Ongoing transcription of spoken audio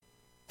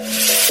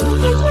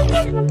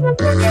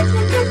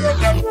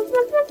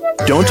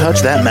Don't touch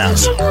that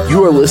mouse.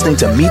 You are listening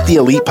to Meet the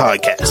Elite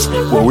Podcast,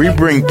 where we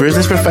bring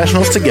business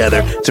professionals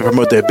together to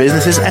promote their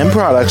businesses and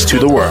products to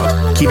the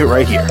world. Keep it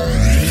right here.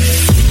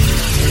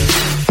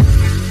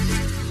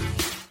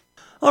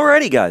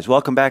 Alrighty, guys,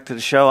 welcome back to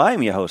the show.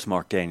 I'm your host,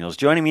 Mark Daniels.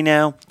 Joining me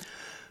now,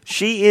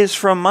 she is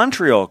from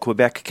Montreal,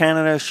 Quebec,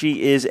 Canada.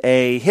 She is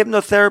a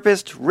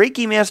hypnotherapist,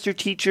 Reiki master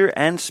teacher,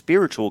 and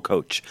spiritual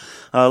coach.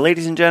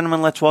 Ladies and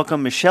gentlemen, let's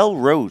welcome Michelle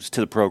Rose to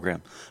the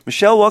program.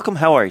 Michelle, welcome.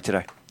 How are you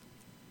today?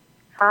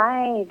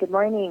 Hi, good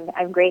morning.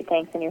 I'm great,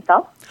 thanks. And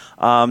yourself?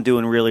 I'm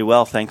doing really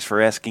well. Thanks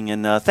for asking,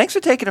 and thanks for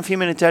taking a few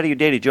minutes out of your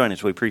day to join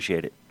us. We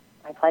appreciate it.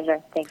 My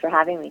pleasure. Thanks for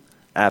having me.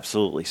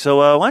 Absolutely.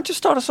 So why don't you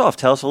start us off?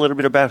 Tell us a little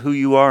bit about who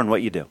you are and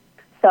what you do.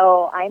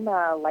 So I'm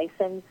a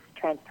licensed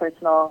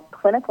transpersonal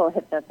clinical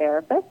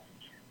hypnotherapist,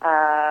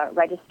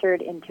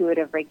 registered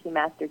intuitive Reiki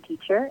master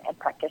teacher and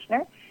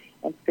practitioner,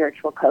 and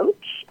spiritual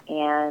coach.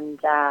 And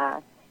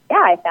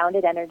I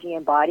founded Energy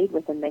Embodied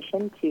with a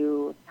mission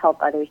to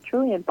help others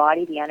truly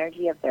embody the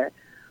energy of their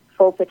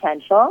full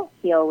potential,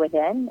 heal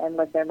within, and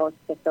live their most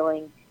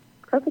fulfilling,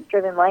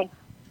 purpose-driven life.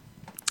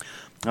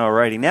 All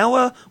righty.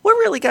 Now, what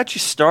really got you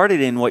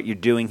started in what you're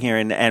doing here,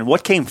 and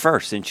what came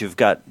first, since you've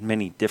got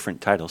many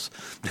different titles?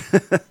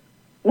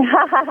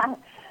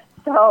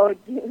 So,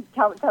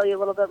 tell you a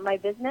little bit of my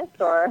business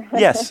or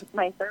yes.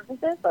 my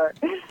services? Or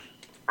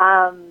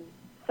I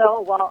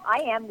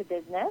am the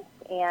business,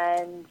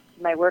 and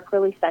my work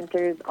really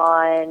centers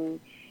on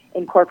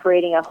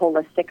incorporating a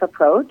holistic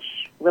approach,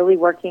 really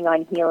working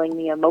on healing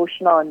the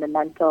emotional and the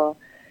mental,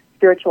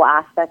 spiritual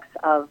aspects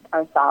of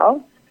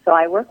ourselves. So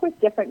I work with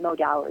different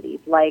modalities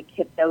like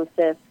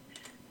hypnosis,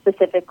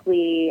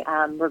 specifically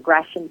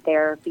regression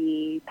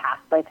therapy,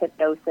 past life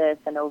hypnosis,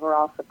 and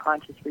overall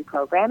subconscious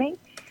reprogramming,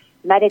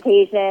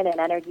 meditation and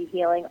energy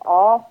healing,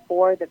 all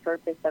for the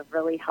purpose of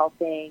really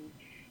helping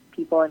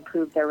people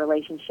improve their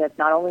relationship,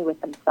 not only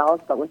with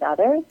themselves, but with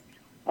others,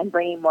 and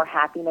bringing more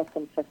happiness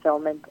and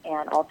fulfillment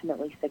and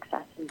ultimately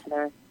success into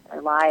their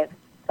lives.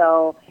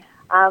 So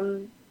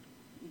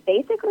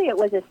basically it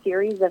was a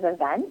series of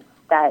events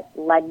that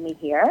led me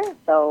here.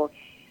 So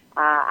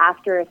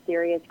after a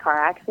serious car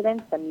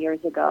accident some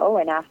years ago,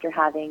 and after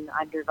having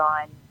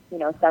undergone,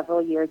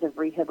 several years of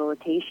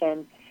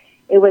rehabilitation,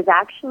 it was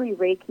actually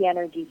Reiki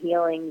energy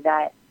healing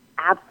that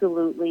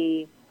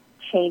absolutely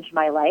changed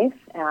my life.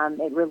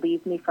 It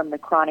relieved me from the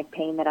chronic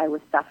pain that I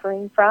was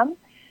suffering from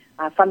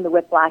the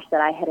whiplash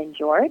that I had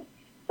endured.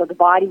 So the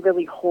body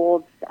really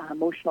holds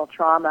emotional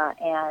trauma,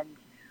 and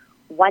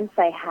once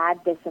I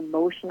had this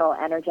emotional,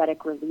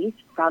 energetic release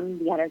from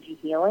the energy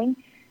healing,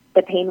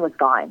 the pain was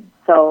gone.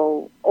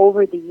 So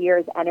over the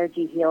years,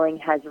 energy healing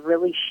has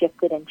really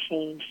shifted and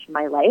changed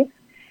my life.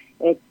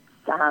 It's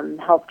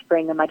helped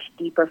bring a much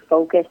deeper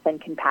focus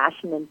and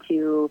compassion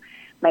into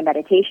my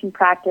meditation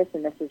practice,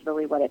 and this is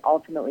really what it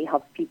ultimately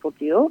helps people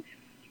do,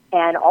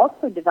 and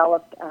also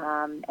develop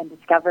and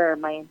discover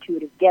my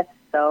intuitive gifts.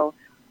 So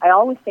I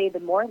always say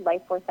the more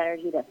life force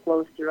energy that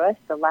flows through us,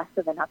 the less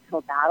of an uphill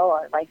battle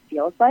our life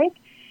feels like.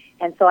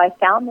 And so I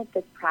found that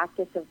this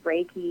practice of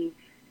Reiki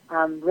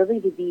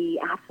really to be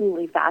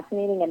absolutely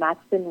fascinating, and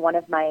that's been one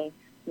of my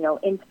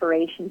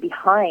inspiration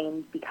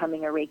behind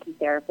becoming a Reiki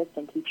therapist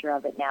and teacher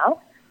of it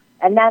now.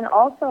 And then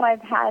also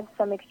I've had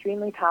some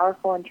extremely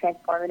powerful and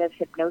transformative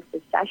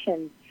hypnosis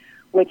sessions,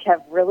 which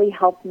have really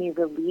helped me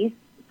release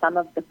some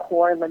of the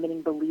core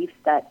limiting beliefs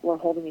that were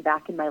holding me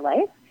back in my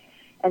life.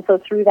 And so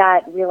through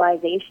that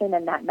realization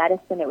and that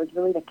medicine, it was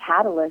really the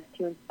catalyst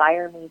to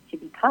inspire me to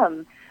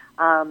become,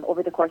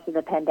 over the course of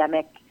the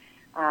pandemic,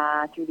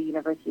 through the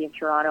University of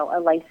Toronto, a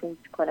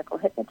licensed clinical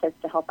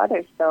hypnotist to help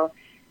others. So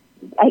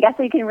I guess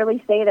you can really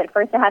say that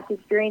first I had to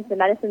experience the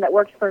medicine that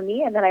worked for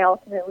me, and then I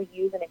ultimately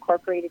use and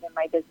incorporate it in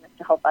my business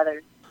to help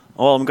others.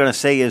 All I'm going to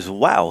say is,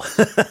 wow.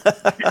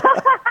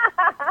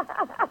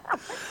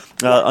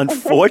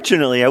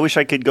 Unfortunately, I wish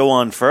I could go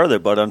on further,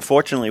 but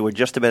unfortunately, we're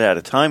just about out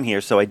of time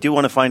here. So I do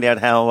want to find out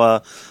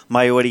how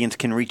my audience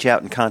can reach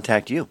out and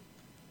contact you.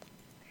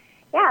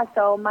 Yeah,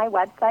 so my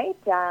website,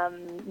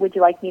 would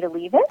you like me to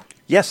leave it?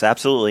 Yes,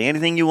 absolutely.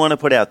 Anything you want to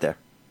put out there?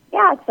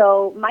 Yeah,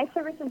 so my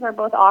services are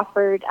both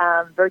offered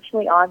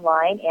virtually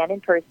online and in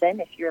person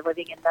if you're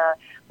living in the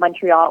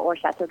Montreal or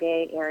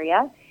Châteauguay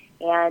area.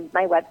 And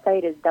my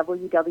website is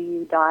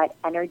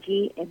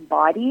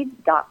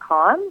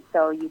www.energyembodied.com.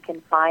 So you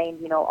can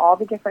find, all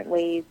the different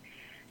ways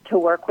to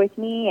work with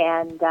me.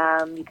 And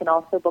you can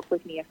also book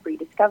with me a free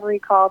discovery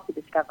call to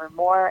discover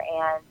more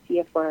and see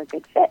if we're a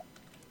good fit.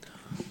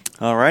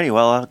 All righty.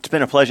 Well, it's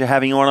been a pleasure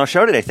having you on our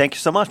show today. Thank you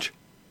so much.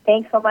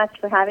 Thanks so much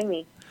for having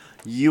me.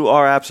 You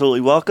are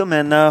absolutely welcome.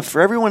 And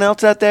for everyone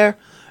else out there,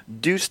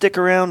 do stick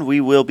around. We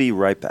will be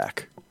right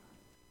back.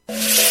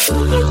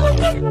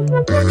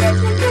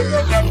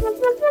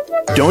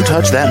 Don't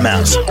touch that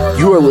mouse.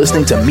 You are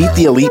listening to Meet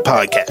the Elite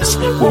Podcast,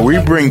 where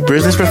we bring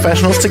business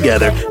professionals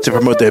together to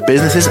promote their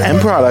businesses and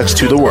products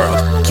to the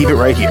world. Keep it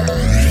right here.